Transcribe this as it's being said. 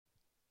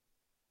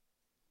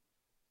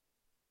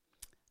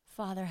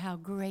Father, how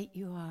great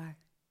you are.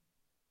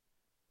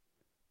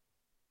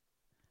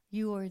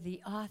 You are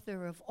the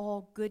author of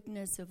all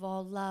goodness, of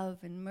all love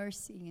and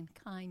mercy and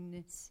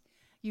kindness.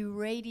 You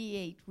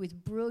radiate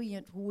with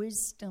brilliant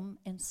wisdom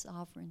and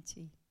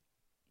sovereignty.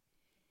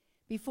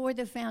 Before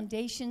the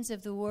foundations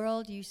of the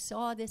world, you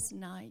saw this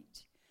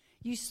night.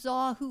 You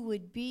saw who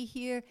would be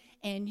here,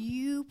 and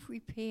you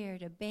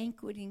prepared a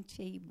banqueting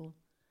table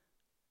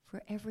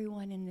for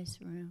everyone in this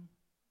room.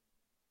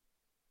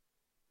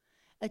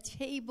 A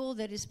table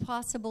that is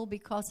possible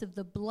because of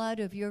the blood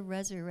of your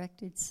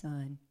resurrected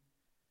Son.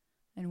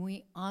 And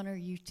we honor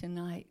you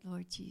tonight,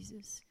 Lord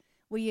Jesus.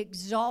 We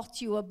exalt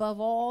you above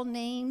all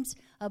names,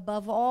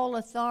 above all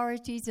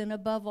authorities, and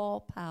above all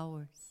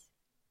powers.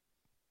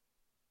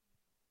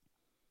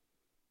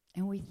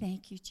 And we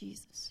thank you,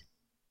 Jesus.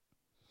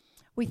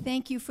 We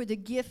thank you for the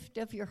gift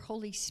of your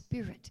Holy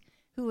Spirit,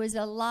 who is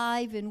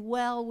alive and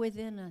well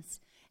within us.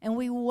 And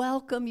we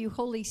welcome you,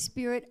 Holy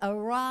Spirit.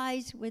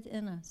 Arise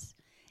within us.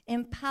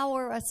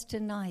 Empower us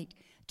tonight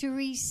to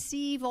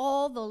receive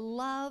all the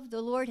love the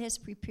Lord has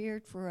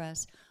prepared for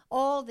us,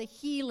 all the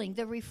healing,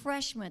 the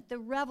refreshment, the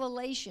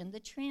revelation, the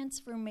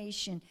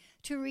transformation,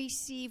 to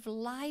receive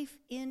life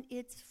in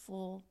its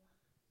full.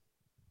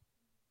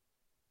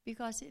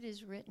 Because it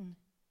is written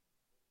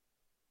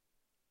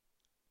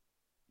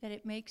that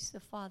it makes the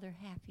Father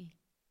happy.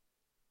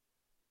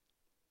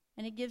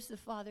 And it gives the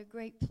Father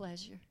great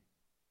pleasure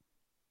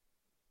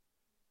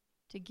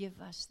to give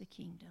us the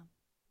kingdom.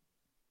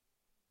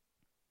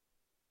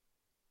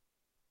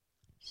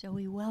 So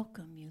we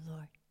welcome you,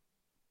 Lord.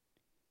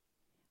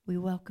 We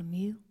welcome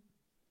you.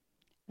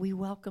 We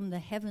welcome the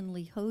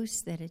heavenly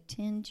hosts that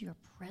attend your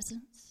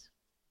presence.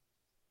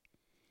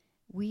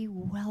 We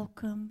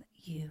welcome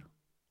you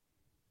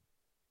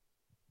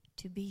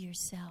to be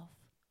yourself.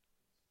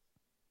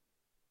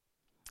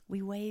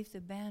 We wave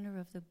the banner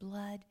of the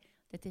blood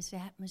that this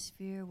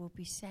atmosphere will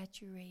be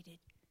saturated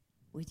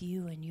with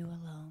you and you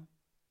alone.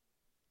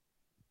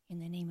 In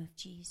the name of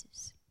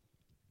Jesus,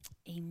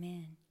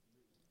 amen.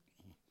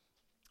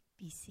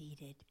 Be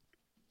seated.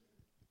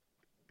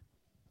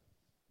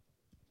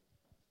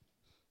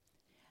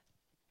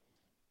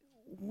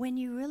 When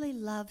you really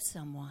love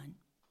someone,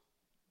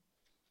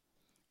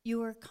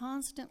 you are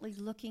constantly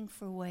looking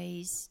for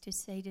ways to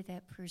say to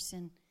that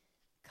person,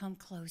 come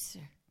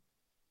closer.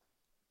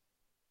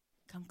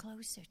 Come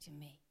closer to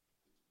me.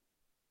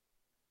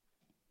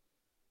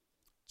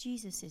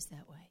 Jesus is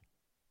that way.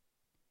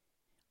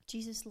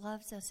 Jesus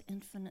loves us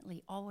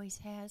infinitely, always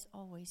has,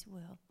 always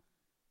will.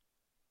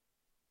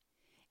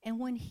 And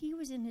when he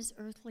was in his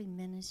earthly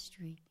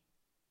ministry,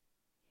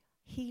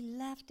 he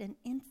left an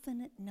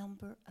infinite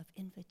number of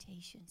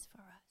invitations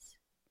for us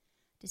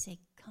to say,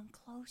 come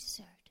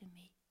closer to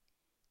me.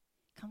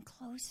 Come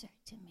closer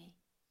to me.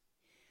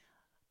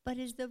 But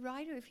as the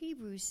writer of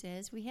Hebrews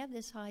says, we have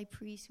this high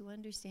priest who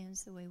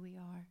understands the way we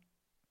are.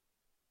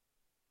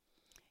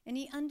 And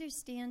he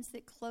understands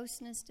that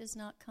closeness does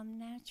not come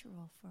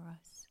natural for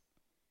us,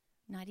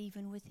 not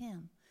even with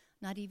him.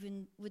 Not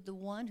even with the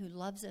one who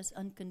loves us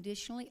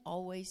unconditionally,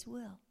 always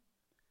will.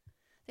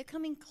 That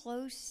coming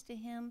close to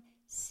him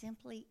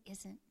simply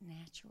isn't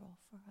natural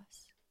for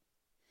us.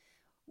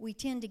 We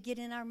tend to get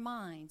in our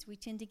minds. We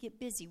tend to get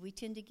busy. We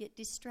tend to get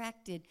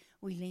distracted.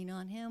 We lean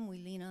on him. We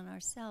lean on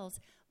ourselves.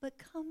 But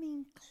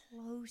coming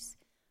close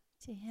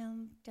to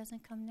him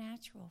doesn't come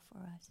natural for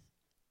us.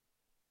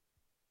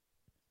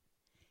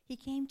 He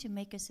came to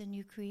make us a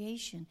new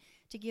creation,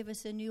 to give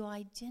us a new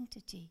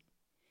identity.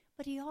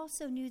 But he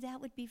also knew that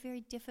would be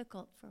very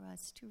difficult for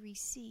us to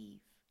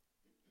receive.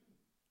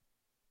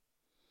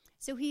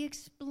 So he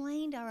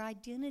explained our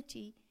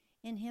identity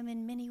in him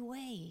in many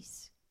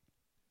ways.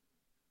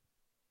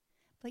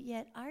 But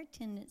yet our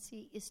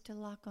tendency is to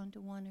lock onto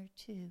one or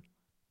two.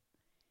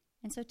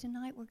 And so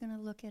tonight we're going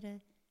to look at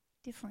a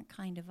different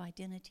kind of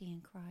identity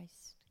in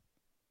Christ.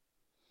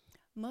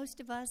 Most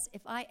of us,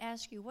 if I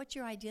ask you, what's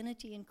your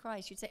identity in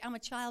Christ? You'd say, I'm a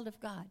child of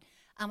God.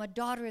 I'm a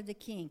daughter of the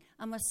King.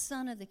 I'm a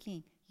son of the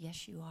King.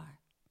 Yes, you are.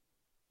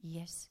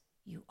 Yes,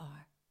 you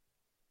are.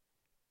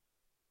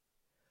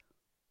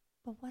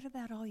 But what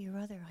about all your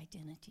other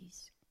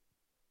identities?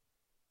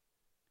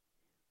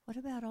 What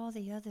about all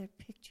the other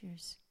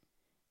pictures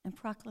and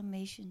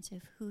proclamations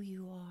of who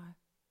you are,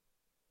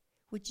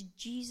 which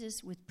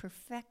Jesus, with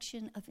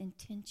perfection of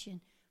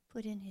intention,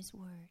 put in his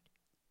word,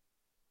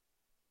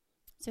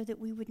 so that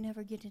we would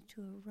never get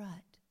into a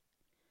rut?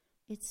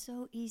 It's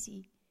so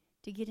easy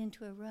to get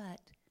into a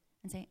rut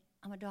and say,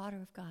 I'm a daughter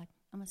of God,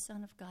 I'm a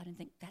son of God, and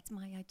think, that's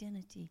my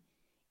identity.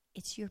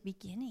 It's your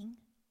beginning.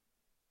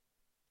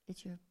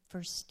 It's your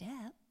first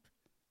step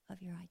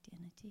of your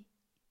identity.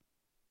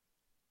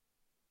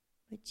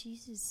 But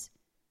Jesus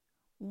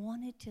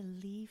wanted to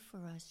leave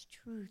for us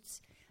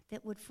truths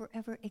that would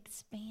forever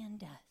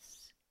expand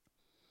us,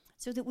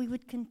 so that we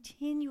would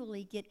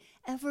continually get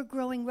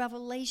ever-growing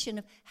revelation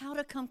of how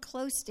to come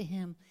close to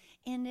him.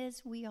 And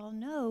as we all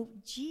know,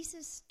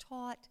 Jesus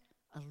taught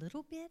a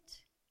little bit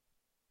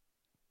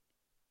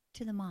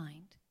to the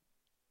mind.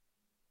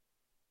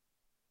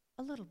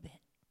 A little bit.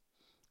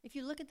 If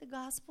you look at the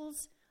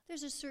Gospels,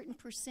 There's a certain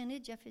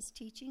percentage of his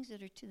teachings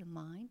that are to the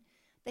mind.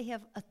 They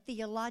have a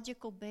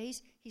theological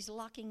base. He's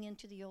locking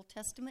into the Old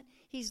Testament.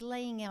 He's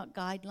laying out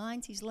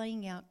guidelines. He's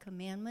laying out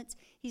commandments.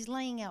 He's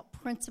laying out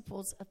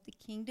principles of the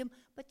kingdom.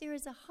 But there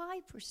is a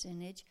high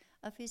percentage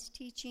of his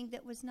teaching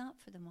that was not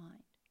for the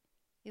mind.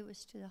 It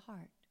was to the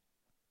heart.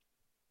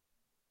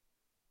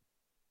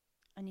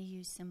 And he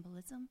used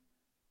symbolism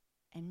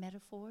and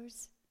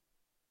metaphors,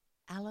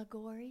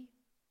 allegory,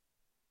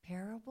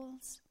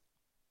 parables.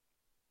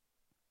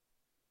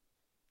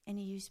 And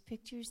he used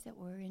pictures that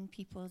were in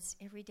people's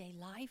everyday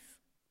life.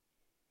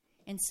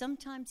 And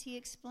sometimes he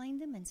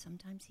explained them and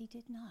sometimes he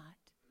did not.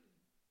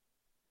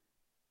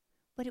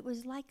 But it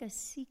was like a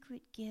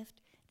secret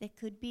gift that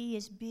could be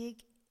as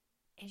big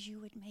as you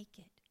would make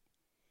it.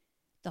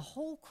 The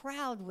whole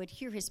crowd would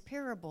hear his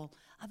parable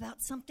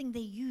about something they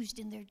used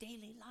in their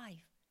daily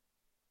life.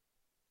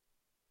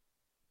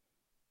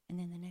 And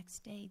then the next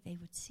day they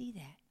would see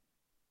that.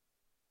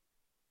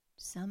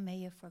 Some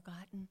may have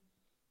forgotten,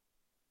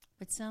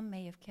 but some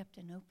may have kept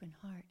an open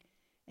heart.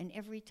 And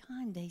every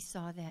time they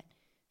saw that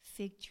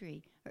fig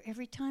tree, or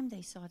every time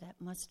they saw that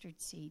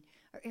mustard seed,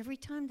 or every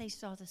time they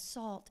saw the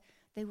salt,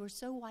 they were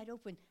so wide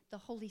open, the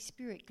Holy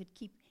Spirit could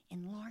keep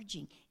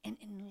enlarging and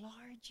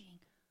enlarging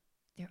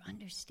their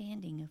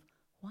understanding of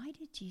why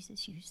did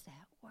Jesus use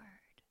that word.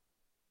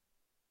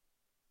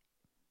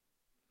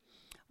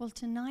 Well,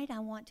 tonight I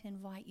want to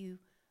invite you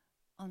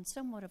on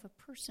somewhat of a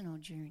personal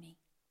journey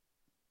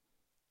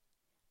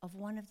of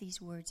one of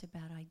these words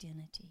about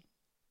identity.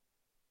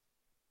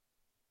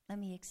 Let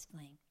me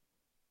explain.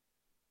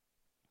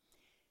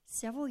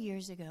 Several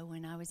years ago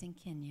when I was in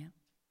Kenya,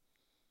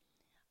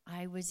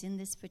 I was in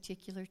this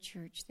particular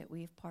church that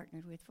we have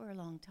partnered with for a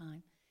long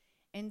time,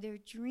 and their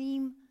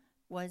dream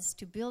was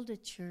to build a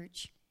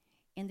church,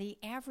 and the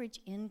average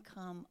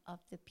income of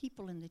the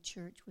people in the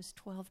church was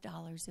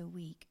 $12 a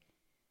week.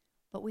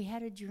 But we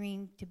had a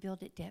dream to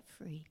build it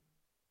debt-free.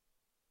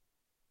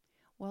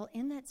 Well,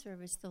 in that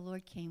service, the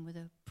Lord came with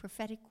a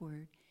prophetic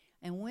word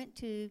and went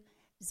to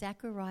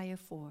Zechariah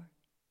 4,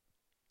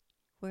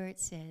 where it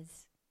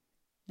says,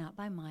 "Not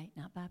by might,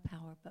 not by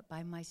power, but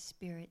by my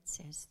Spirit,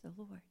 says the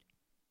Lord."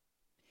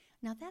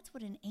 Now, that's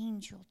what an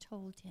angel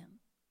told him,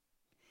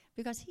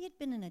 because he had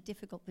been in a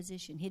difficult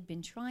position. He'd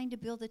been trying to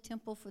build a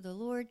temple for the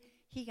Lord.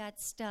 He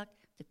got stuck.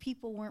 The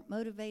people weren't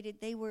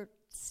motivated. They were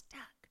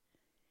stuck.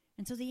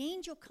 And so the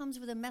angel comes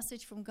with a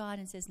message from God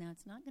and says, now,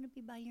 it's not going to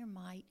be by your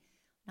might,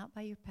 not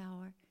by your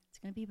power. It's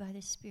going to be by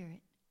the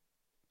Spirit.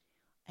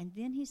 And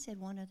then he said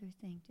one other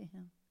thing to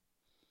him.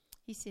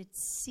 He said,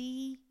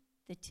 see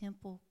the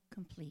temple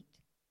complete.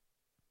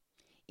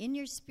 In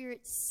your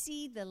spirit,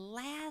 see the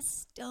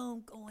last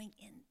stone going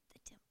in the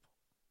temple.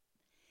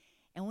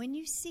 And when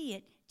you see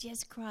it,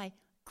 just cry,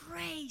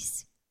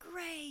 grace,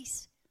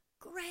 grace,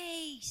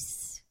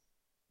 grace.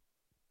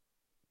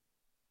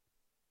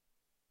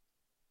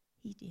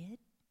 He did.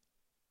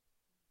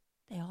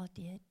 They all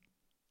did.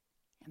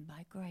 And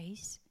by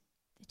grace,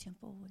 the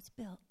temple was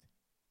built.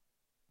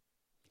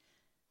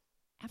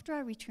 After I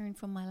returned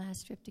from my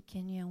last trip to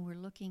Kenya, and we're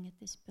looking at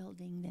this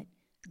building that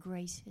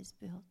Grace has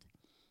built,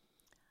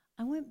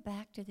 I went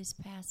back to this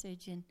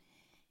passage,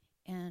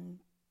 and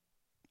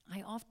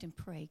I often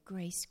pray,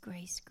 grace,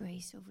 grace,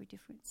 grace, over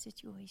different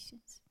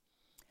situations.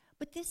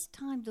 But this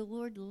time the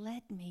Lord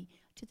led me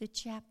to the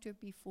chapter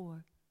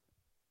before,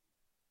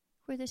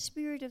 where the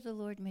Spirit of the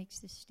Lord makes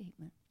this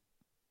statement.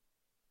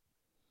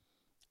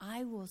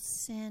 I will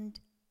send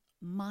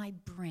my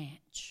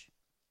branch.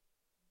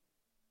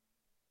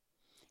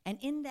 And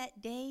in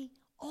that day,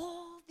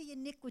 all the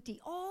iniquity,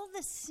 all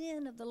the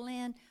sin of the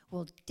land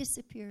will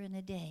disappear in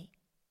a day.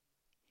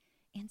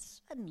 And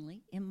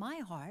suddenly, in my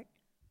heart,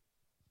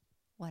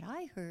 what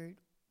I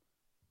heard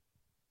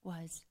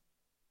was,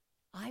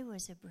 I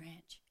was a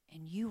branch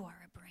and you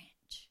are a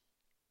branch.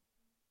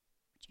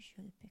 Would you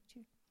show the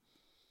picture?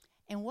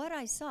 And what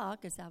I saw,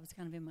 because I was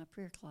kind of in my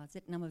prayer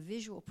closet and I'm a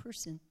visual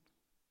person,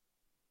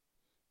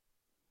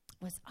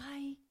 was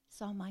I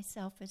saw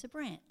myself as a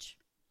branch.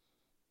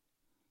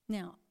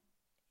 Now,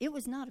 it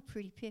was not a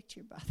pretty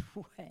picture, by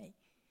the way.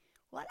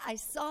 What I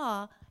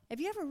saw, have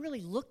you ever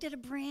really looked at a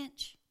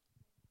branch?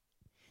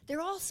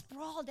 They're all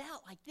sprawled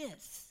out like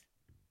this.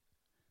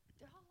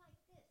 They're all like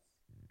this.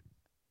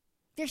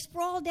 They're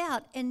sprawled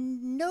out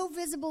and no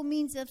visible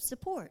means of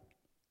support.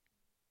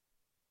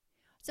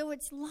 So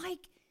it's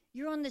like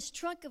you're on this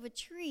trunk of a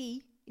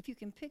tree, if you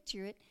can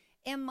picture it,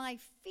 and my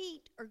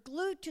feet are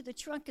glued to the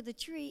trunk of the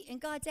tree,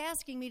 and God's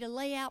asking me to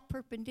lay out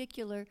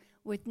perpendicular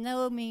with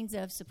no means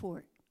of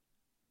support.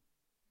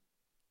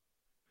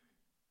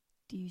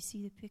 Do you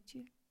see the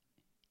picture?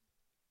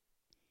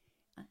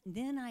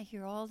 Then I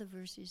hear all the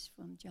verses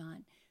from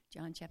John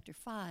chapter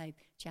 5,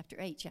 chapter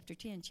 8, chapter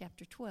 10,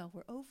 chapter 12,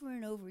 where over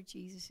and over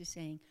Jesus is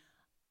saying,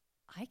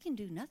 I can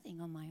do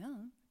nothing on my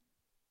own.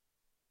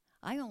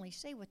 I only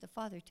say what the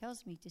Father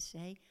tells me to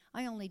say.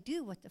 I only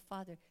do what the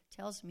Father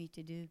tells me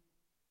to do.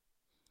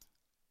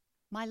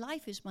 My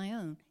life is my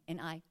own,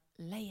 and I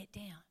lay it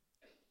down.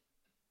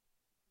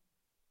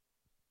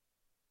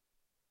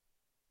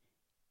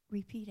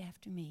 Repeat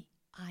after me.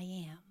 I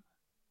am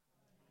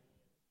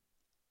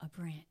a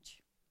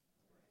branch.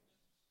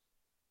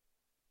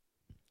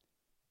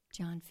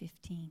 John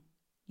 15.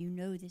 You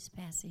know this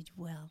passage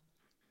well.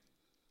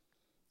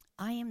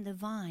 I am the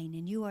vine,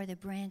 and you are the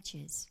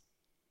branches.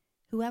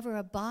 Whoever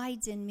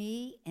abides in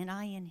me, and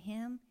I in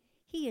him,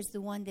 he is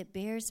the one that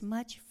bears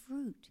much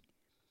fruit.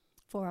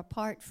 For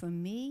apart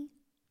from me,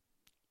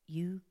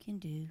 you can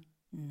do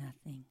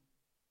nothing.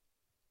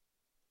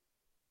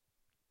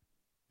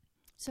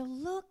 So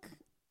look,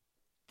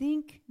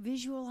 think,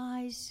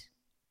 visualize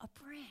a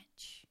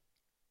branch.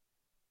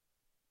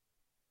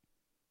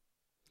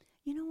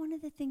 You know, one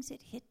of the things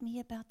that hit me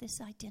about this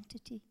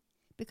identity,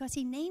 because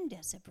he named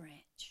us a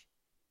branch.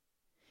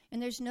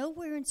 And there's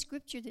nowhere in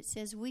Scripture that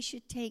says we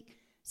should take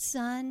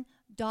son,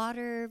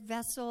 daughter,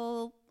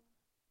 vessel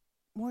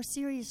more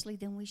seriously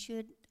than we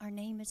should our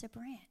name as a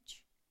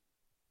branch.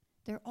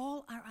 They're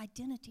all our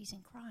identities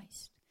in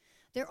Christ.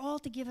 They're all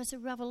to give us a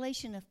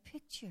revelation of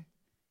picture.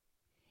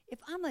 If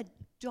I'm a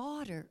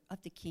daughter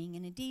of the King,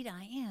 and indeed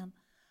I am,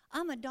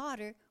 I'm a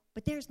daughter,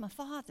 but there's my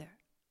father.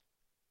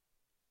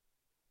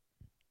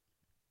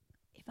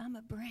 If I'm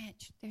a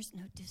branch, there's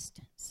no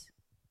distance.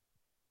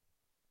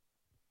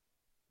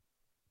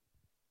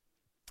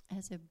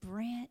 As a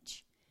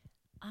branch,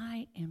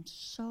 I am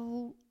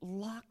so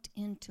locked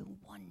into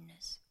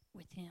oneness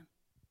with him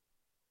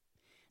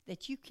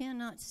that you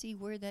cannot see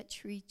where that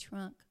tree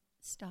trunk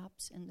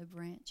stops and the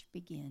branch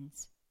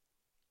begins.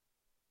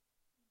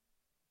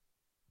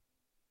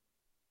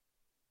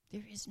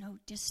 There is no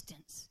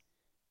distance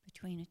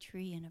between a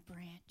tree and a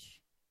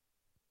branch.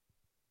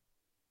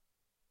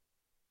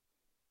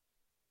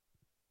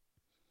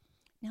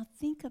 Now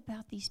think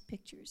about these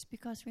pictures,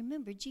 because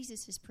remember,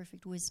 Jesus is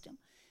perfect wisdom.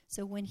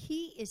 So when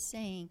he is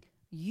saying,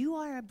 you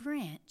are a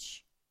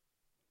branch,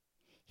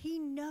 he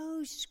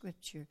knows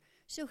Scripture.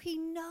 So he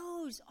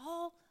knows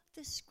all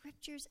the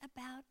Scriptures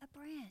about a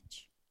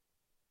branch.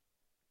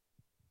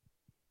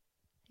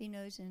 He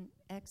knows in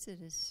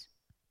Exodus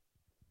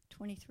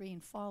 23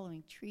 and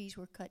following, trees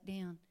were cut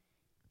down,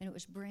 and it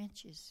was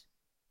branches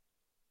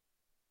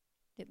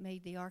that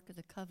made the Ark of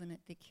the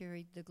Covenant that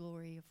carried the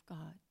glory of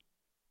God.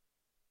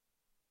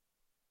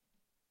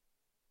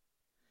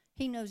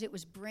 He knows it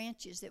was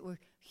branches that were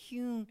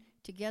hewn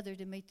together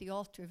to make the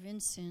altar of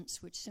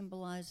incense, which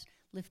symbolized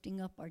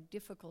lifting up our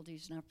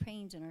difficulties and our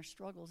pains and our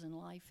struggles in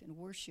life and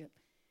worship.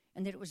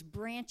 And that it was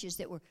branches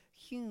that were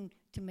hewn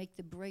to make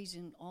the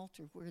brazen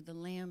altar where the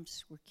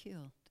lambs were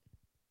killed.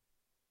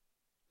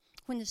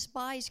 When the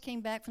spies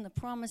came back from the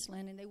promised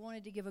land and they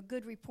wanted to give a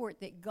good report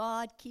that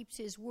God keeps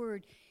his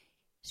word,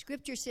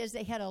 Scripture says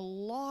they had a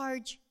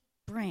large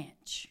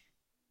branch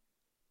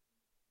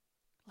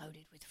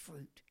loaded with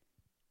fruit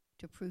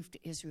to prove to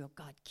Israel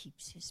God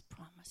keeps his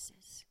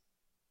promises.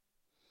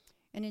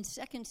 And in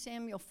 2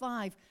 Samuel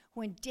 5,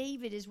 when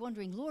David is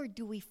wondering, Lord,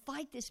 do we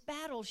fight this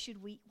battle?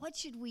 What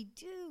should we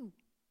do?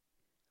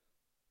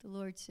 The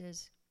Lord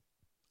says,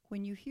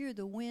 when you hear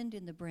the wind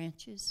in the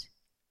branches,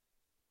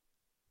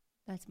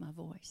 that's my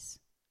voice.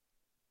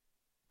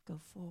 Go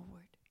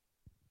forward.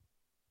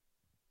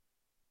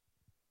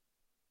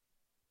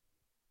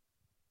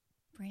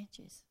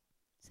 Branches,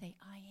 say,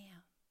 I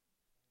am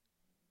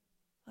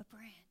a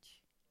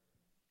branch.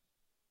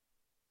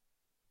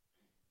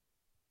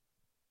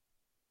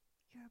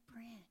 You're a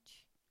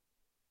branch.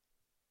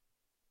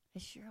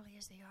 As surely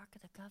as the Ark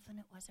of the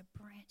Covenant was a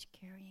branch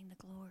carrying the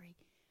glory,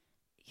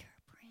 you're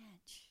a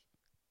branch.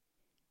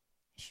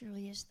 As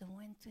surely as the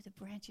wind through the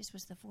branches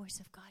was the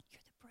voice of God,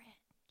 you're the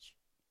branch.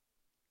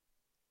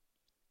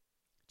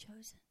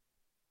 Chosen.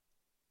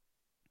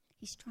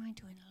 He's trying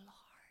to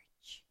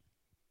enlarge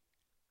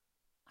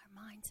our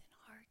minds and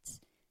hearts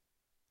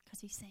because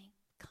he's saying,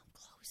 come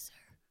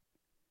closer.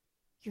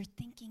 You're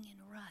thinking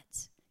in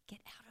ruts. Get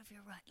out of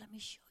your rut. Let me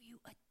show you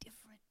a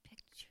different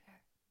picture.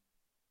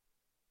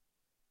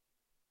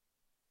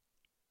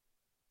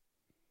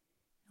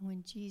 And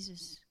when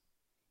Jesus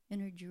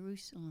entered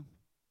Jerusalem,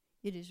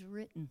 it is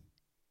written,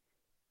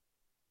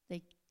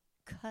 they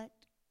cut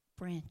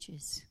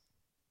branches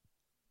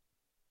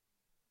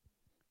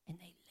and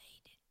they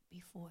laid it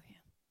before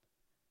him.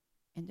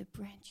 And the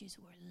branches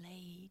were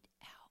laid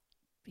out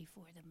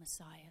before the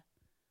Messiah.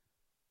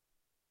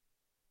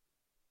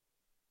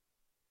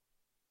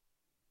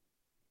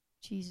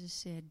 Jesus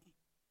said,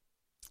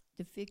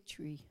 the fig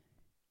tree,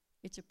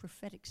 it's a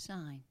prophetic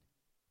sign.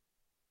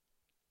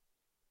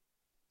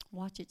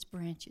 Watch its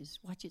branches,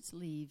 watch its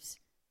leaves,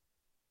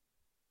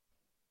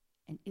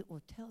 and it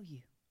will tell you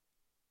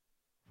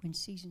when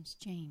seasons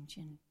change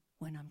and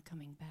when I'm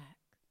coming back.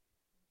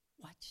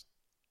 Watch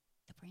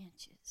the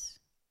branches.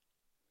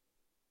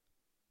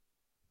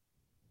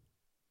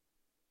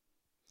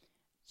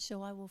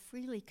 So I will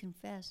freely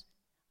confess,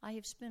 I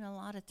have spent a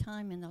lot of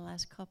time in the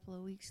last couple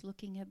of weeks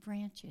looking at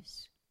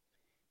branches.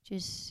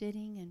 Just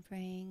sitting and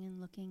praying and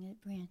looking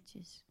at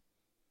branches.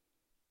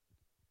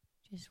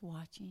 Just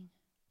watching.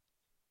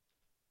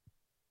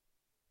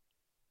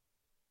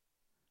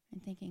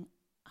 And thinking,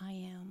 I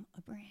am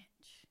a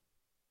branch.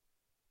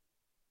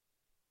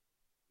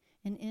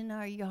 And in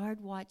our yard,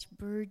 watch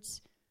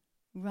birds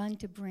run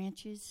to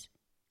branches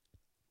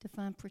to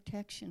find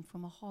protection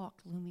from a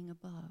hawk looming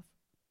above.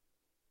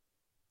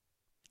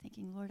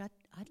 Thinking, Lord,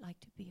 I'd like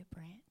to be a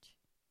branch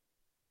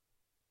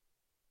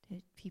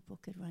that people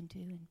could run to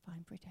and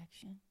find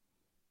protection.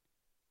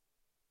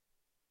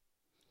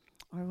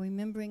 Or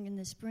remembering in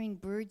the spring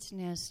birds'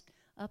 nest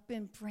up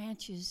in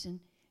branches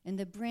and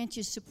the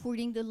branches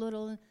supporting the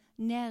little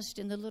nest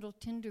and the little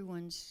tender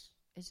ones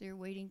as they're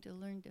waiting to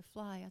learn to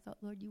fly. I thought,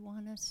 Lord, you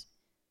want us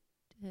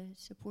to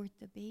support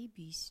the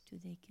babies so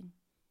they can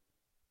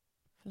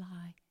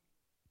fly.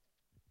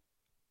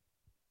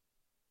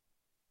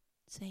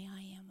 Say, I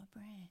am a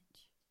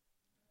branch.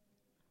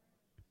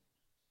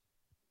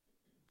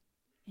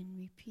 And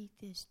repeat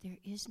this, there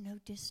is no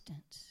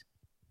distance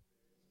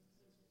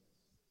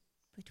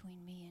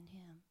between me and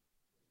him.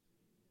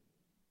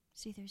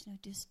 See, there's no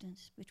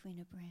distance between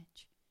a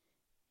branch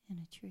and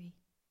a tree.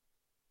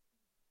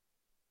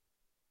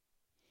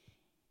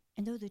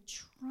 And though the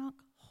trunk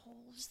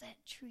holds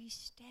that tree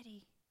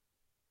steady,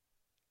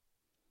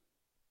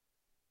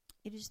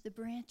 it is the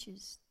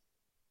branches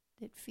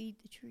that feed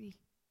the tree.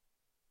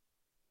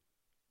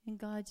 In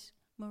God's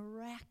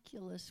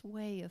miraculous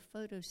way of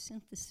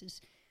photosynthesis,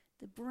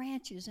 the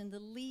branches and the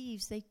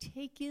leaves, they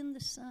take in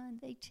the sun,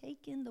 they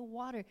take in the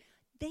water,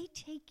 they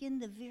take in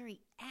the very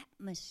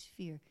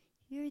atmosphere.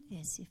 Hear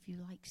this if you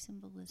like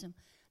symbolism.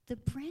 The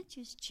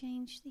branches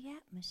change the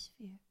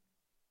atmosphere.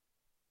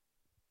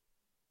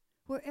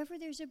 Wherever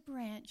there's a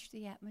branch,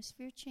 the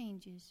atmosphere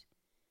changes.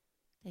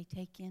 They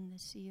take in the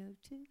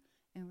CO2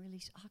 and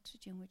release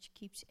oxygen, which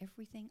keeps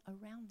everything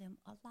around them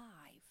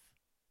alive.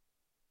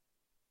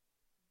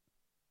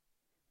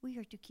 We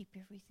are to keep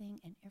everything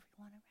and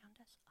everyone around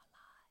us alive.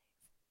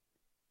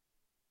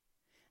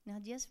 Now,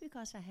 just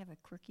because I have a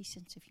quirky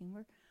sense of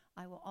humor,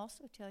 I will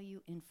also tell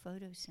you in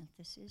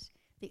photosynthesis,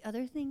 the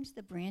other things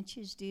the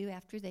branches do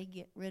after they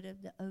get rid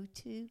of the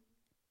O2,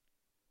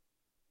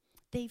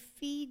 they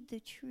feed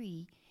the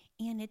tree,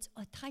 and it's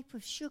a type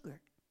of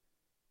sugar.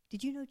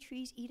 Did you know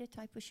trees eat a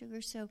type of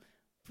sugar? So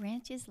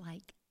branches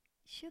like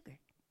sugar.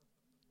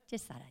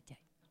 Just thought I'd tell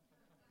you.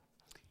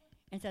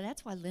 And so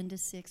that's why Linda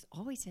Six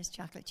always has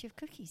chocolate chip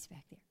cookies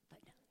back there. But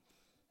no.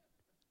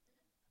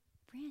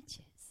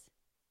 Branches.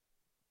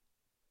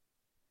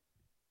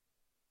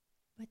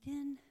 But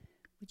then,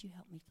 would you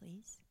help me,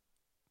 please?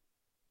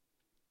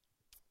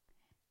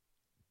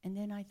 And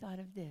then I thought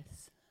of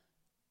this.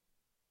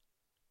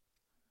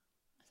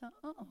 I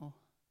thought, oh,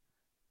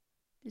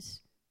 this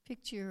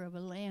picture of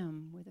a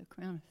lamb with a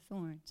crown of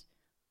thorns.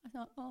 I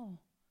thought, oh,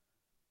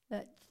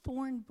 that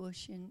thorn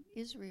bush in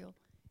Israel,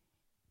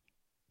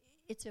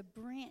 it's a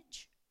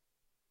branch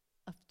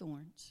of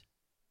thorns.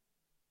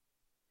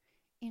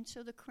 And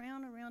so the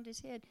crown around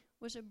his head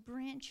was a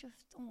branch of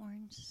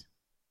thorns.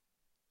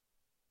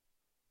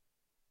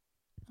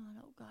 I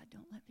thought, oh God,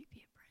 don't let me be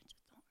a branch of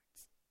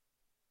thorns.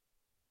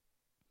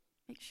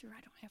 Make sure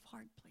I don't have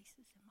hard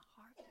places in my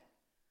heart.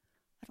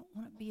 I don't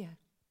want to be a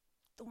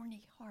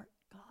thorny heart,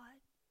 God.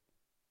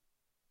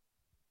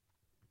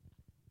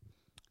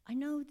 I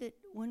know that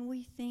when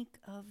we think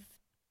of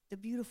the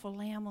beautiful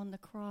lamb on the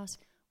cross,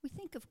 we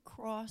think of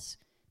cross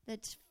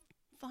that's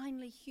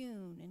finely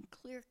hewn and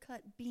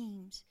clear-cut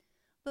beams.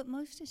 But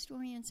most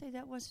historians say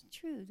that wasn't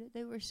true, that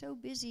they were so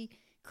busy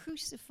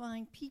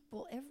crucifying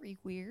people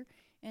everywhere,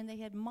 and they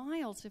had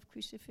miles of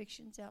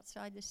crucifixions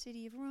outside the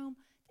city of Rome.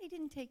 They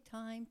didn't take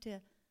time to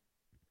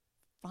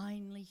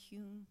finely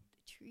hewn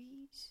the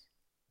trees.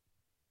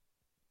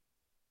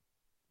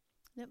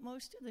 That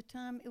most of the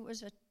time it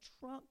was a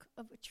trunk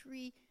of a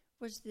tree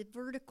was the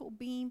vertical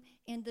beam,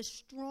 and the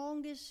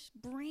strongest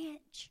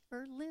branch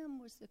or limb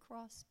was the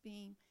cross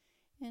beam.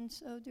 And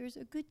so there's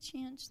a good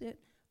chance that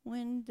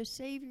when the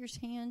Savior's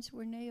hands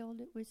were nailed,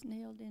 it was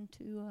nailed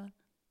into a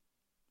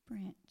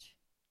branch.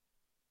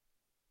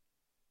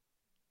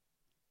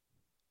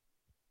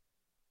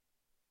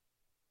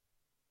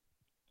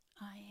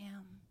 I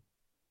am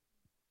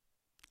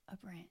a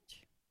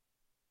branch.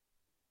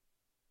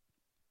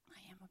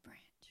 I am a branch.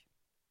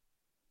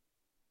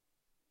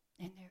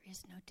 And there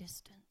is no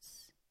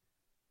distance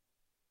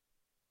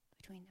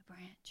between the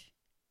branch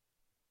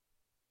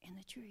and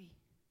the tree.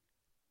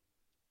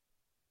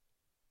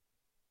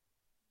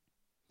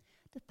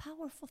 The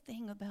powerful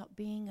thing about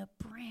being a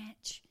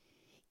branch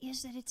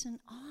is that it's an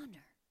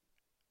honor.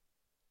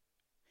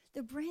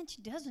 The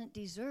branch doesn't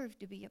deserve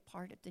to be a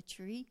part of the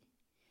tree.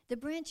 The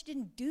branch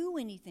didn't do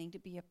anything to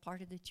be a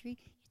part of the tree.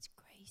 It's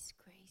grace,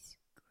 grace,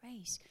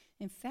 grace.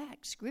 In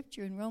fact,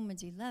 Scripture in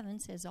Romans 11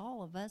 says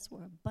all of us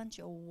were a bunch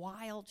of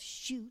wild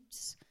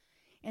shoots.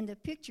 And the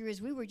picture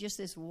is we were just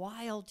this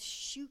wild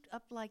shoot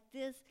up like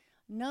this.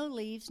 No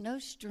leaves, no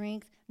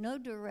strength, no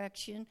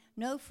direction,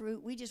 no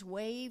fruit. We just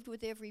waved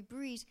with every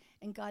breeze.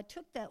 And God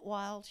took that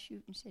wild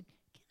shoot and said,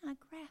 can I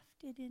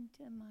graft it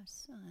into my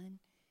son?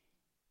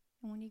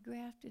 And when he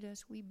grafted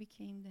us, we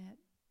became that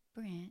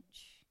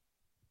branch.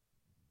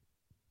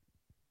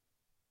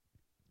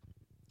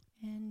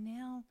 And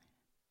now,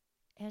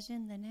 as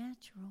in the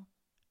natural,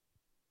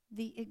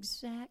 the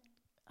exact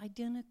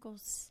identical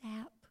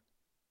sap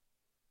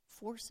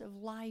force of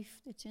life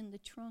that's in the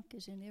trunk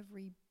is in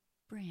every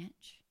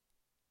branch.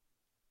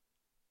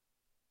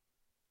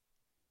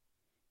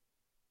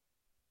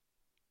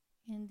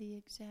 In the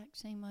exact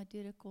same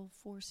identical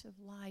force of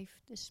life,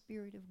 the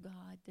Spirit of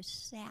God, the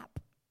sap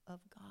of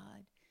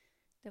God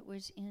that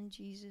was in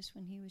Jesus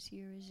when he was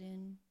here is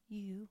in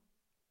you.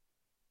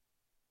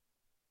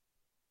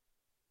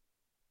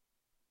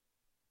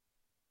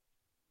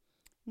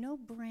 No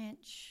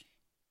branch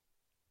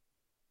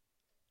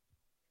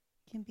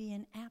can be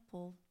an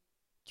apple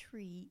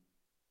tree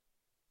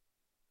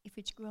if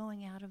it's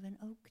growing out of an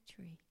oak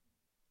tree.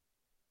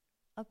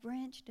 A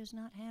branch does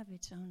not have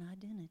its own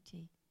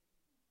identity.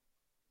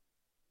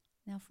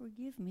 Now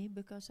forgive me,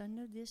 because I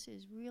know this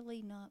is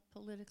really not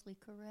politically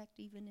correct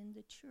even in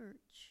the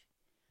church.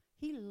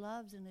 He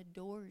loves and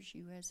adores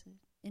you as an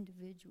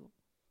individual,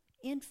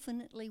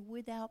 infinitely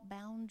without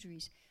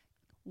boundaries,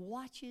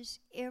 watches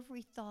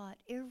every thought,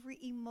 every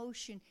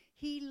emotion.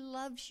 He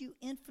loves you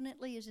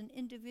infinitely as an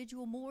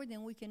individual, more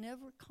than we can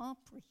ever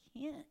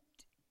comprehend.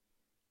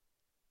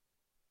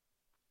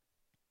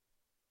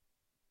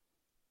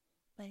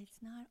 But it's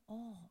not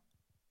all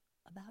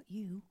about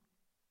you.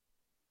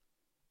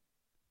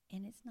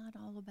 And it's not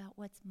all about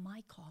what's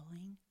my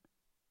calling.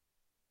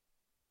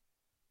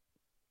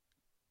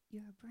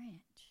 You're a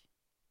branch.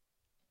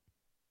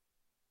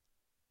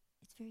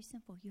 It's very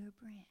simple. You're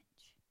a branch.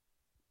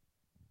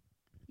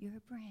 You're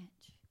a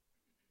branch.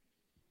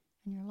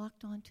 And you're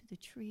locked onto the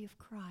tree of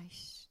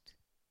Christ.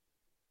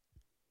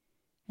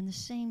 And the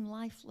same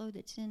life flow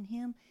that's in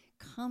him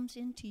comes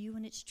into you.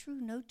 And it's true,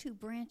 no two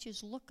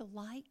branches look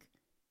alike.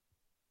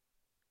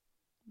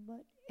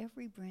 But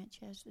every branch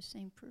has the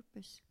same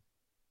purpose.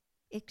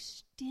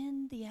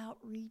 Extend the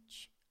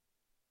outreach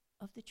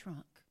of the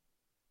trunk.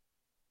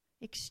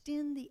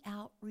 Extend the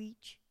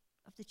outreach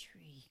of the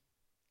tree.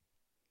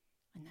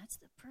 And that's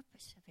the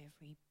purpose of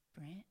every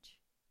branch.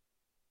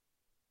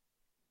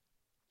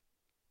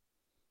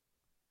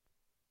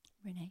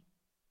 Renee?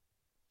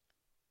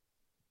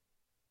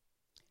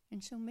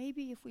 And so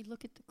maybe if we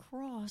look at the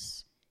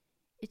cross,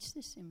 it's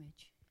this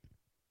image.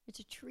 It's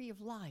a tree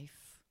of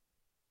life.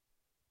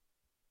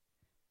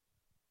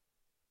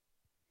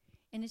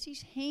 And as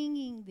he's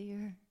hanging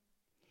there,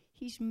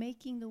 he's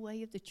making the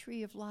way of the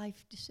tree of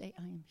life to say,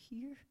 I am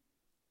here.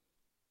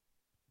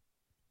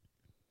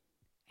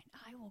 And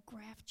I will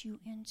graft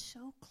you in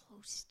so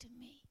close to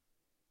me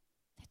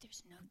that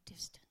there's no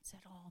distance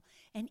at all.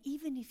 And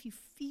even if you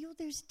feel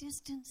there's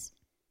distance,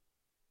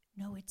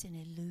 no, it's an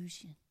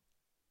illusion.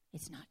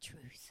 It's not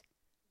truth.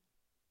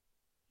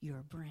 You're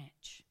a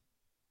branch.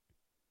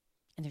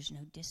 And there's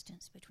no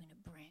distance between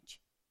a branch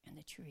and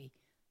the tree.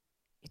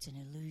 It's an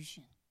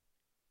illusion.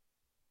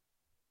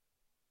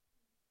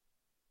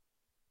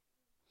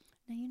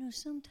 Now, you know,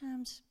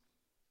 sometimes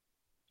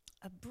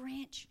a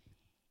branch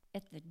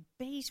at the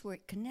base where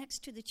it connects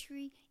to the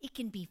tree, it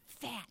can be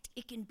fat,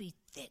 it can be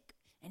thick,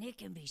 and it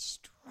can be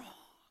strong.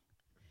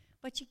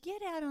 But you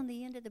get out on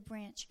the end of the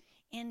branch,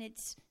 and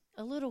it's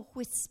a little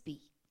wispy.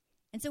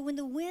 And so when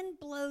the wind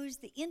blows,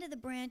 the end of the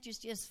branch is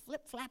just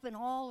flip-flapping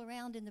all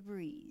around in the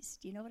breeze.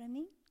 Do you know what I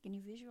mean? Can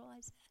you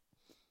visualize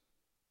that?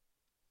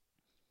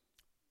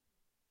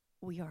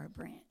 We are a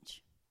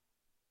branch.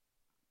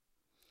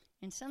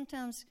 And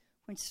sometimes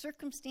when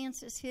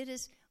circumstances hit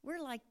us,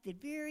 we're like the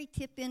very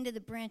tip end of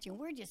the branch, and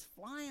we're just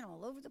flying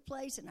all over the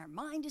place, and our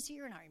mind is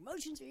here, and our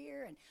emotions are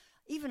here, and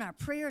even our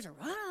prayers are,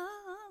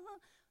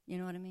 you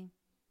know what I mean?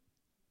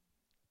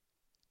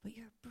 But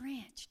you're a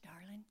branch,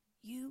 darling.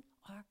 You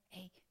are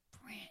a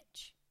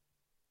branch.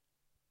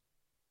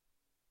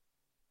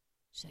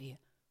 So you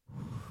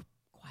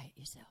quiet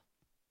yourself,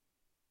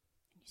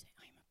 and you say,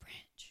 I am a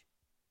branch.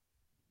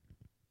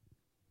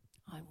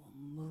 I will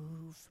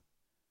move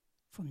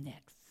from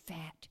that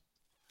fat,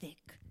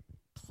 thick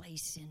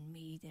place in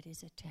me that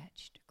is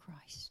attached to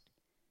Christ,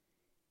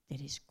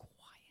 that is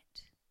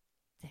quiet,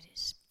 that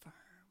is firm,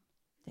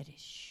 that is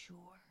sure.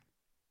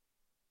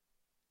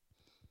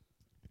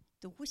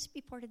 The wispy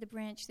part of the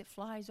branch that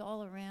flies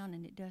all around,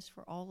 and it does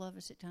for all of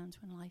us at times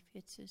when life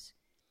hits us,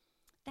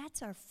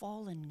 that's our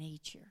fallen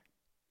nature.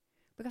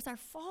 Because our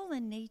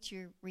fallen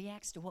nature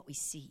reacts to what we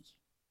see.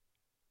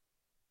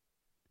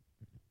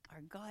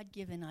 Our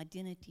God-given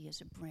identity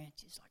as a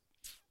branch is like,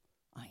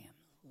 I am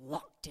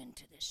locked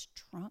into this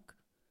trunk,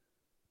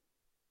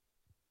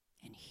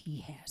 and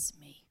he has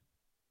me.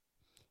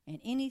 And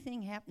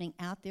anything happening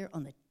out there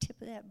on the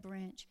tip of that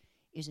branch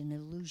is an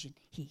illusion.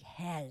 He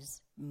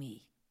has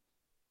me.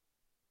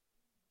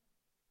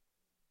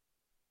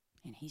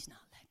 And he's not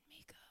letting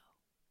me go.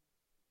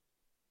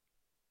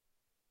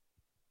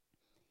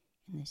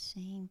 And the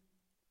same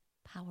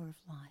power of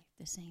life,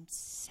 the same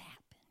sap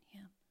in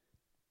him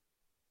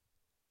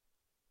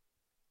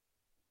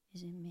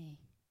is in me.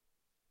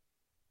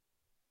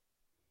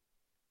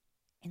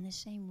 In the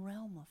same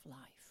realm of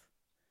life.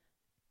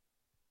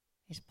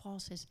 As Paul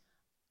says,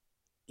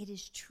 it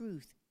is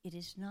truth. It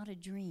is not a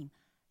dream.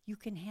 You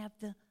can have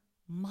the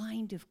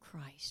mind of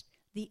Christ,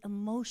 the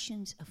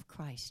emotions of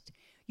Christ.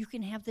 You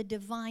can have the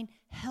divine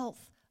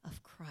health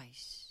of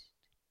Christ.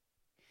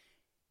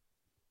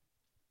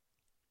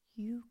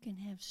 you can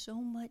have so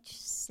much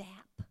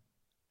sap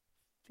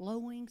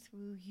flowing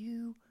through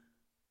you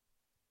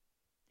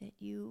that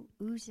you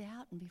ooze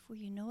out, and before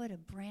you know it, a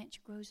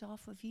branch grows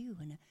off of you,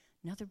 and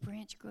another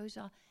branch grows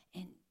off,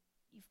 and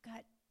you've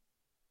got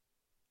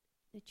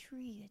the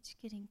tree that's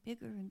getting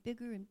bigger and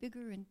bigger and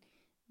bigger, and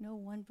no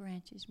one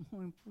branch is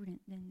more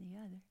important than the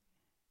other.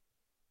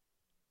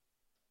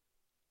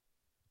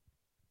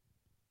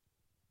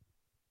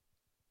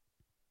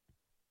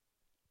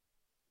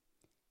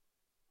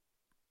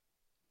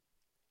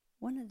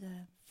 One of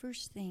the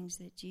first things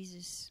that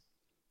Jesus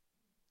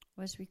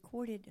was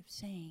recorded of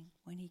saying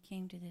when he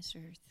came to this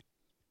earth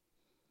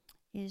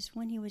is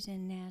when he was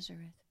in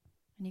Nazareth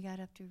and he got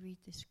up to read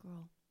the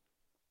scroll.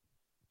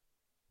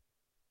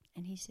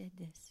 And he said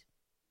this,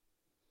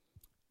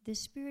 "The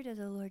Spirit of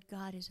the Lord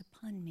God is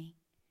upon me,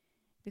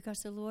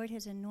 because the Lord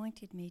has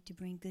anointed me to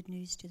bring good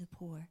news to the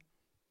poor."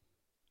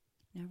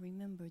 Now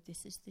remember,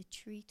 this is the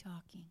tree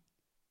talking.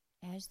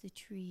 As the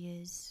tree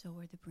is, so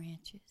are the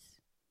branches.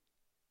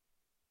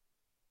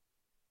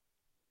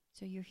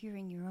 So you're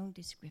hearing your own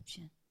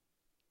description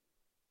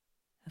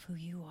of who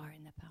you are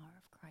in the power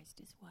of Christ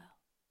as well.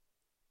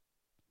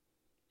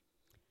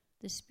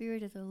 "The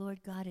Spirit of the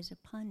Lord God is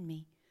upon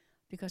me,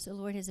 because the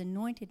Lord has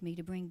anointed me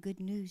to bring good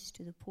news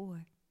to the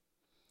poor.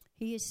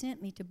 He has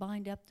sent me to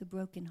bind up the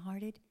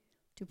brokenhearted,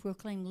 to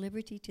proclaim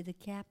liberty to the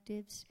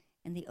captives,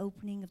 and the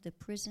opening of the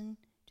prison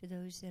to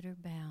those that are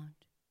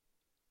bound.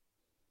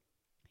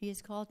 He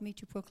has called me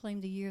to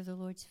proclaim the year of the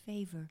Lord's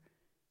favor,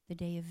 the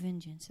day of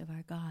vengeance of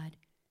our God,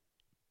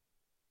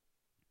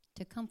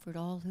 to comfort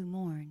all who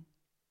mourn,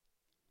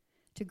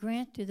 to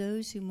grant to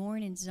those who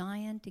mourn in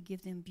Zion, to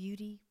give them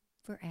beauty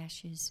for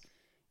ashes,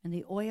 and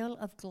the oil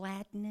of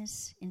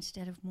gladness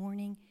instead of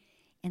mourning,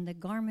 and the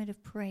garment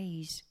of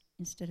praise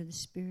instead of the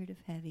spirit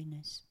of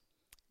heaviness.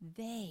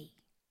 They,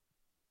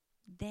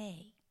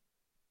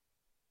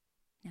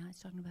 now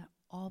it's talking about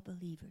all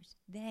believers,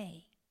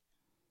 they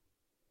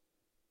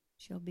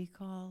shall be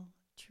called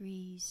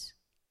trees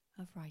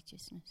of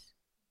righteousness,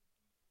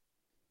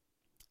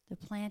 the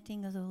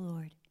planting of the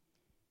Lord,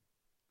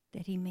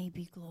 that he may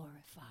be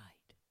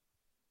glorified."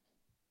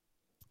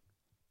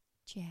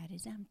 Chad,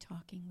 as I'm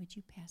talking, would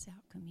you pass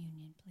out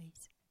communion,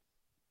 please?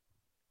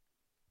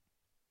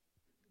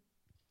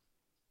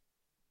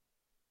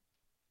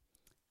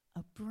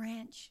 A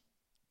branch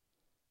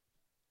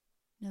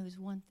knows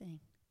one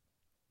thing.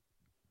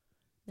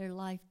 Their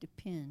life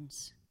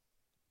depends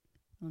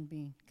on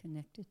being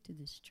connected to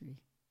this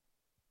tree.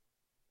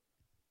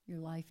 Your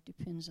life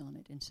depends on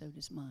it, and so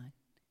does mine.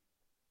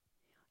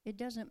 It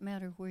doesn't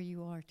matter where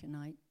you are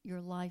tonight.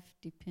 Your life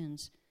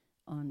depends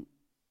on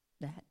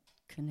that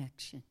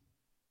connection.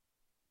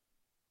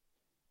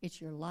 It's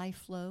your life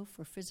flow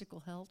for physical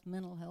health,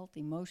 mental health,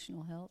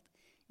 emotional health.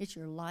 It's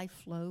your life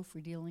flow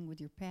for dealing with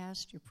your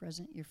past, your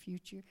present, your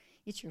future.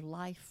 It's your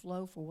life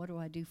flow for what do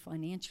I do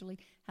financially?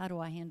 How do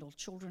I handle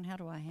children? How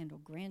do I handle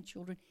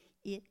grandchildren?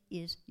 It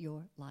is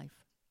your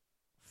life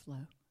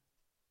flow.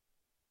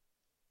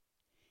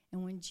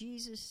 And when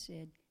Jesus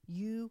said,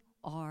 "You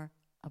are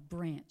a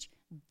branch,"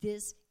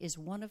 this is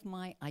one of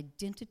my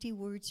identity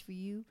words for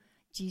you.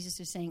 Jesus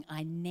is saying,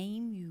 "I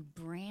name you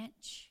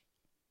branch."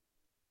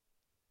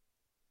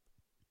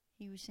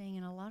 He was saying,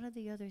 in a lot of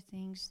the other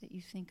things that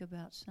you think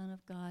about, son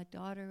of God,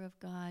 daughter of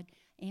God,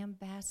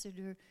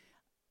 ambassador,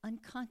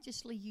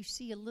 unconsciously you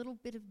see a little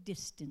bit of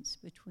distance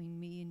between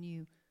me and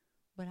you,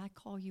 but I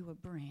call you a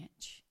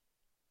branch.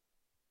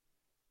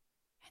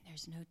 And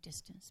there's no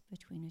distance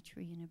between a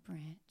tree and a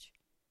branch,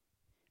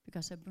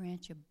 because a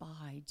branch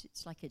abides.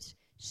 It's like it's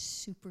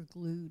super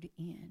glued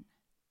in.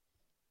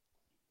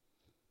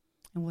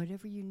 And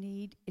whatever you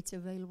need, it's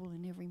available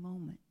in every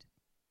moment.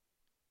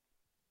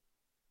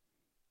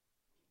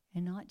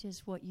 And not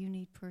just what you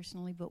need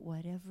personally, but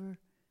whatever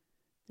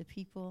the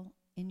people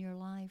in your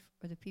life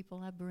or the people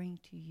I bring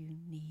to you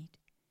need.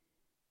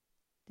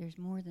 There's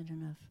more than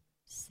enough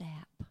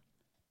sap,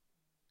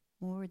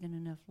 more than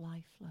enough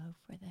life flow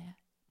for that.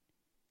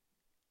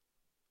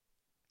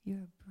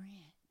 You're a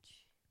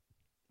branch.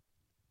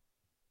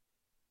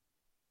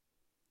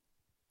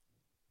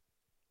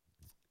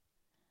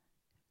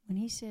 When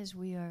he says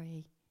we are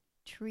a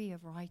tree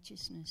of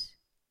righteousness,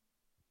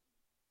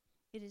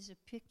 it is a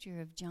picture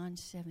of John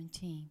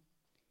 17,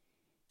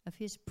 of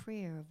his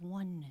prayer of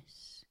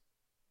oneness.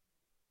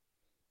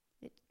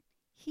 That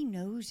he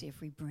knows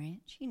every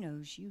branch. He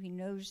knows you. He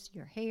knows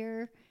your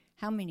hair,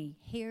 how many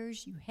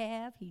hairs you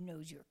have. He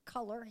knows your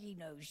color. He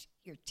knows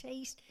your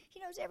taste.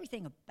 He knows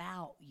everything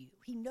about you.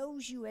 He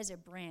knows you as a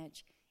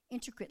branch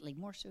intricately,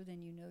 more so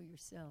than you know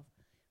yourself.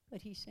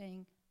 But he's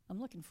saying, I'm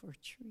looking for a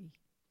tree.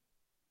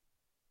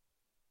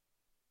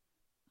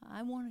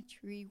 I want a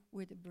tree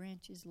where the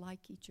branches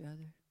like each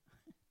other.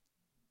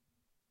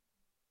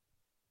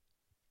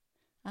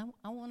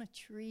 I want a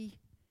tree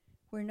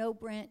where no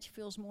branch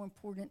feels more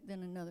important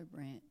than another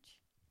branch.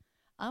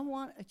 I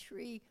want a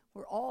tree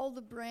where all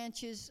the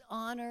branches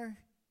honor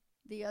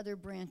the other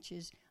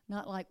branches,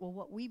 not like, well,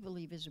 what we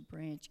believe is a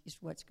branch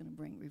is what's going to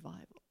bring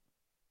revival.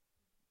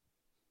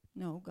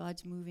 No,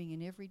 God's moving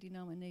in every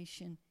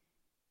denomination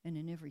and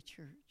in every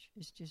church.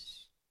 It's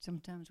just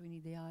sometimes we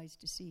need the eyes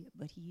to see it,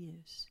 but he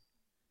is.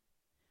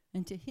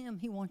 And to him,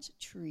 he wants a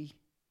tree,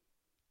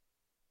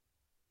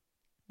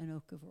 an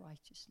oak of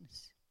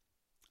righteousness,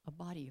 a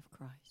body of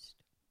Christ.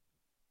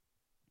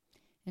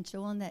 And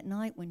so on that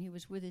night when he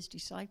was with his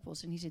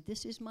disciples, and he said,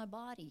 this is my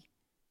body.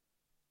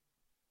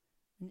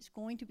 And it's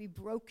going to be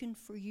broken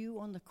for you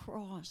on the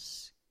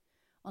cross,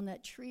 on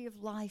that tree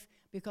of life,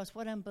 because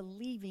what I'm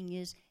believing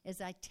is,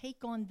 as I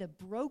take on the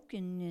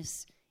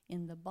brokenness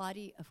in the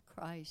body of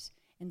Christ,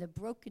 and the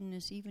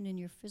brokenness even in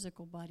your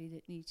physical body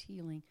that needs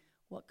healing,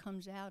 what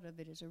comes out of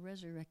it as a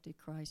resurrected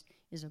Christ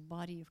is a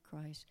body of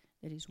Christ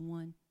that is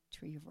one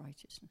tree of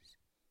righteousness.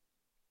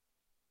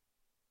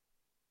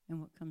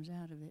 And what comes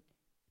out of it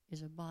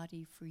is a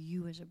body for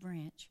you as a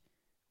branch,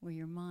 where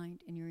your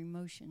mind and your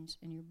emotions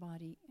and your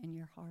body and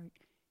your heart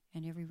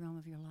and every realm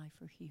of your life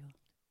are healed.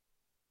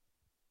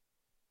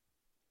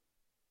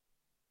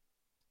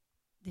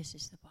 This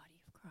is the body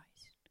of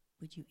Christ.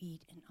 Would you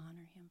eat and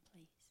honor him,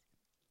 please?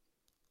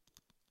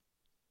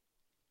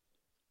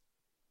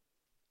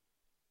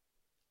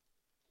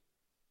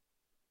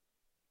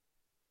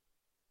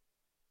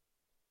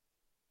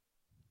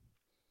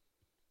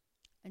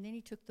 And then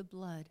he took the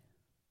blood.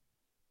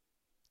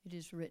 It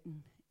is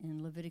written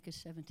in Leviticus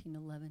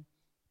 17:11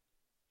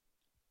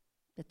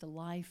 that the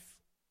life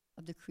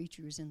of the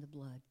creature is in the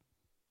blood,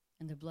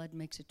 and the blood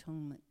makes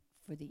atonement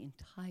for the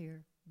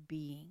entire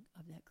being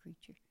of that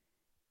creature.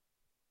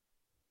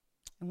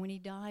 And when he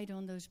died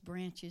on those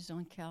branches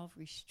on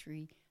Calvary's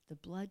tree, the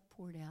blood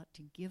poured out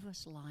to give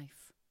us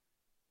life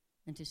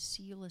and to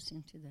seal us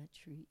into that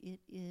tree.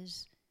 It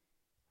is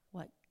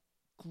what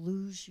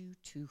glues you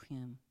to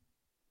him.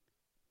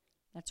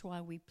 That's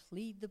why we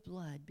plead the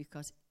blood,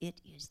 because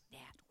it is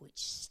that which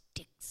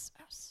sticks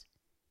us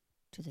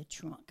to the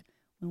trunk.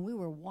 When we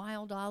were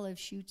wild olive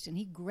shoots and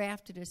he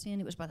grafted us in,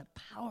 it was by the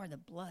power of the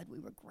blood we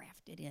were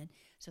grafted in,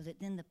 so that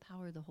then the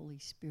power of the Holy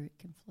Spirit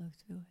can flow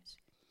through us.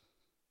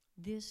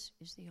 This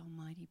is the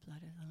almighty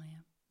blood of the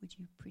Lamb. Would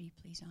you pretty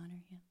please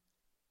honor him?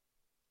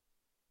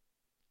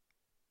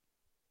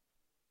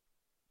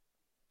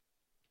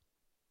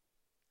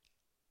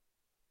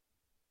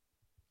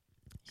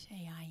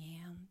 Say, I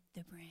am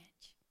the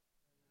branch.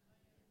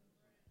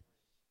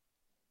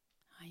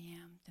 I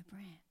am the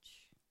branch.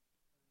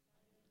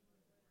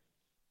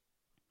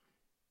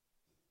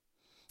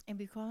 And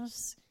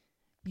because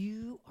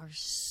you are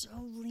so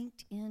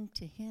linked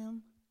into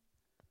him,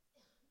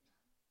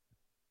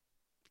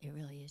 it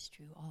really is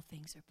true. All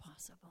things are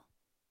possible.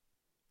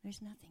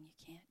 There's nothing you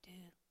can't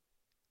do.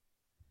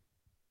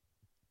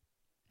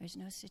 There's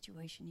no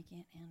situation you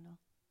can't handle.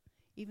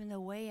 Even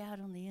though way out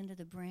on the end of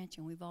the branch,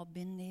 and we've all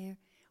been there,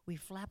 we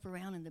flap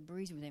around in the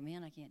breeze. We say,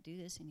 man, I can't do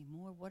this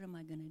anymore. What am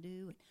I going to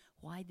do? And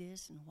why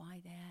this and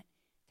why that?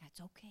 That's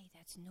okay.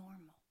 That's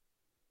normal.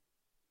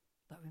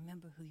 But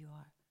remember who you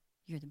are.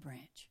 You're the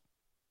branch.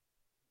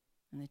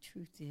 And the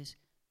truth is,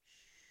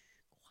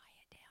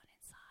 quiet down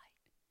inside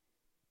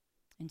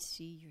and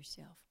see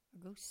yourself.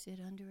 Or go sit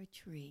under a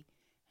tree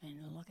and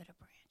look at a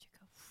branch and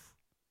go,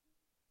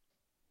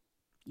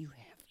 you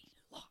have me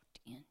locked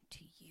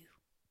into you.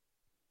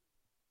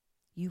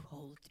 You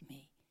hold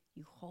me.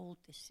 You hold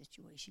this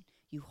situation.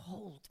 You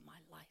hold my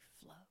life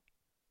flow.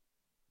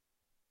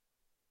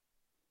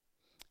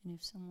 And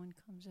if someone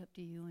comes up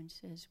to you and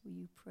says, will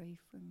you pray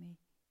for me?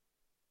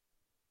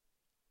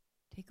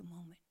 Take a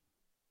moment.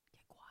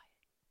 Get quiet.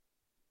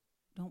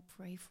 Don't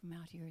pray from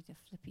out here the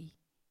flippy,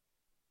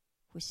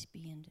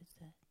 wispy end of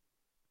the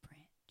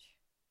branch.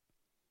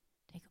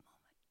 Take a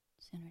moment.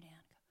 Center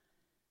down. Go.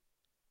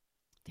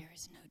 There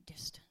is no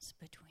distance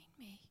between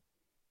me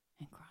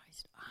and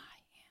Christ. I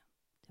am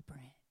the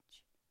branch.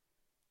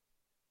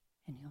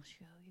 And he'll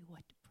show you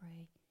what to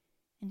pray.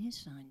 And his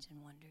signs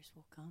and wonders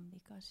will come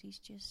because he's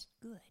just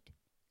good.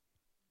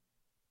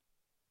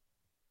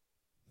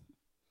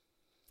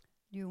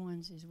 Dear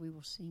ones, as we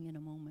will sing in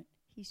a moment,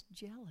 he's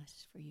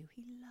jealous for you.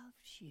 He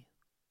loves you.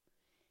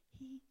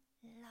 He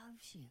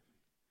loves you.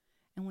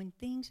 And when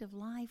things of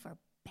life are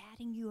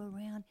batting you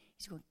around,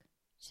 he's going,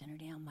 center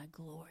down, my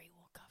glory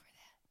will cover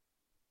that.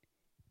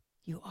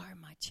 You are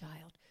my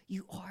child.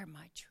 You are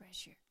my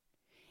treasure.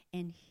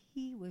 And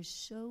he was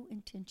so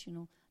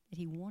intentional that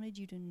he wanted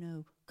you to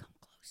know, come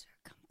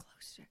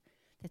closer,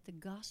 that the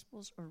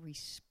Gospels are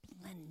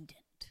resplendent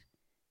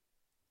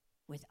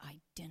with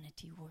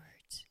identity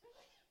words,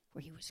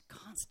 where he was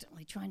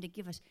constantly trying to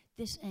give us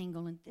this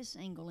angle and this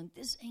angle and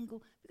this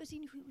angle, because he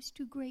knew it was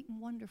too great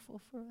and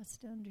wonderful for us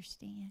to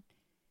understand.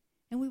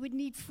 And we would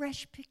need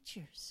fresh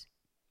pictures.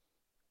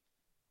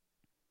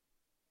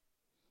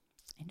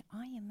 And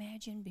I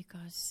imagine,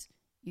 because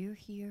you're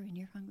here and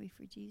you're hungry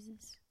for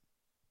Jesus,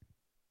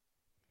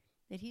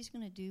 that he's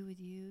going to do with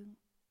you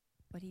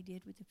what he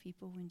did with the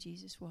people when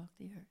Jesus walked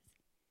the earth.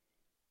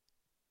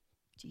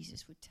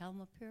 Jesus would tell them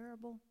a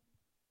parable,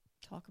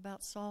 talk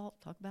about salt,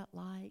 talk about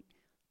light,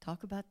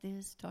 talk about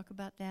this, talk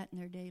about that in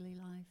their daily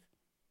life,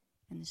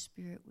 and the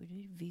Spirit would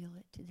reveal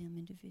it to them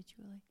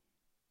individually.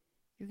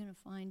 You're going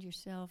to find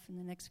yourself in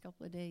the next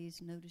couple of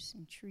days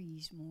noticing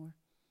trees more.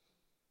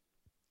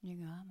 And you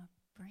go, I'm a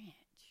branch.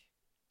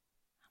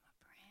 I'm a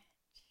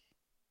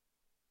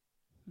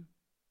branch.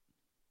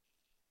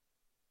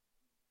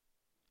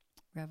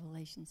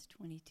 Revelations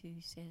 22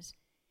 says,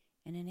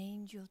 and an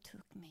angel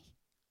took me,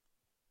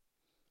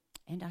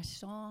 and I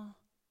saw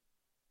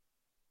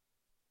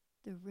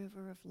the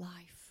river of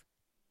life,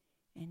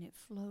 and it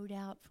flowed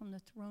out from the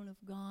throne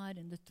of God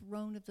and the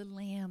throne of the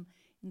Lamb,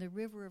 and the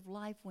river of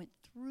life went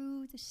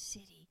through the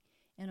city,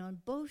 and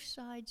on both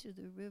sides of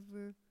the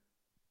river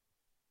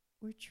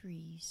were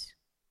trees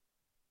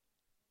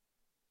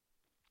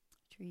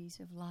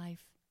of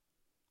life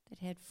that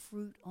had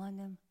fruit on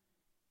them,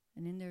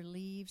 and in their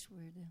leaves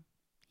were the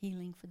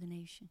healing for the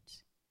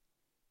nations.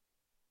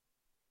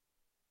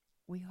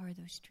 We are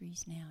those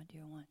trees now,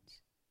 dear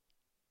ones.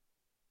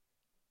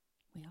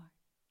 We are.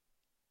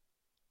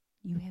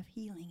 You have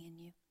healing in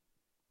you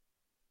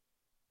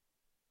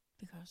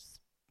because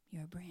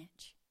you're a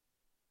branch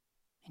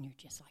and you're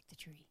just like the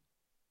tree.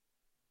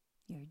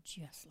 You're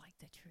just like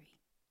the tree.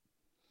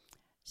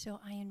 So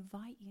I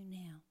invite you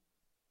now.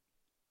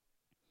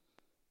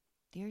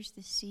 There's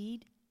the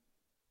seed.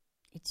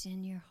 It's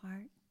in your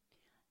heart.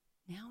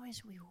 Now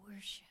as we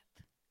worship,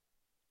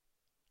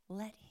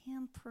 let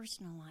Him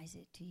personalize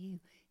it to you.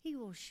 He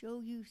will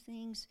show you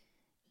things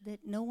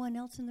that no one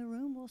else in the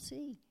room will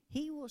see.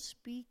 He will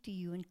speak to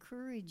you,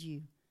 encourage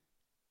you.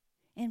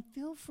 And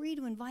feel free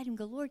to invite Him.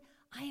 Go, Lord,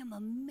 I am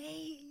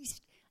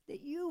amazed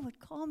that you would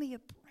call me a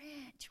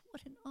branch.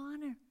 What an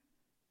honor.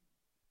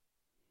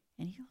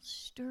 And He'll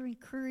stir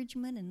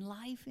encouragement and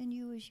life in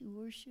you as you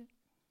worship.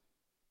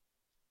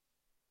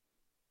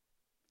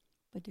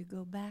 But to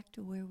go back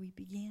to where we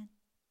began,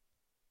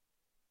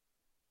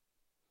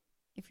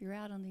 if you're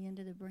out on the end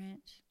of the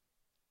branch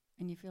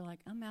and you feel like,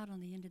 I'm out on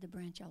the end of the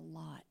branch a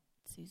lot,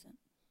 Susan,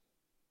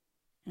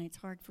 and it's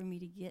hard for me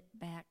to get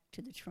back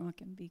to the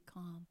trunk and be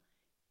calm,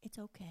 it's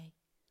okay.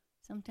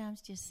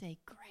 Sometimes just say,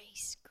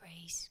 grace,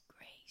 grace,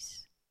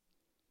 grace.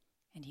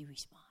 And He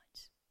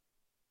responds.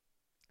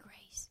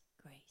 Grace,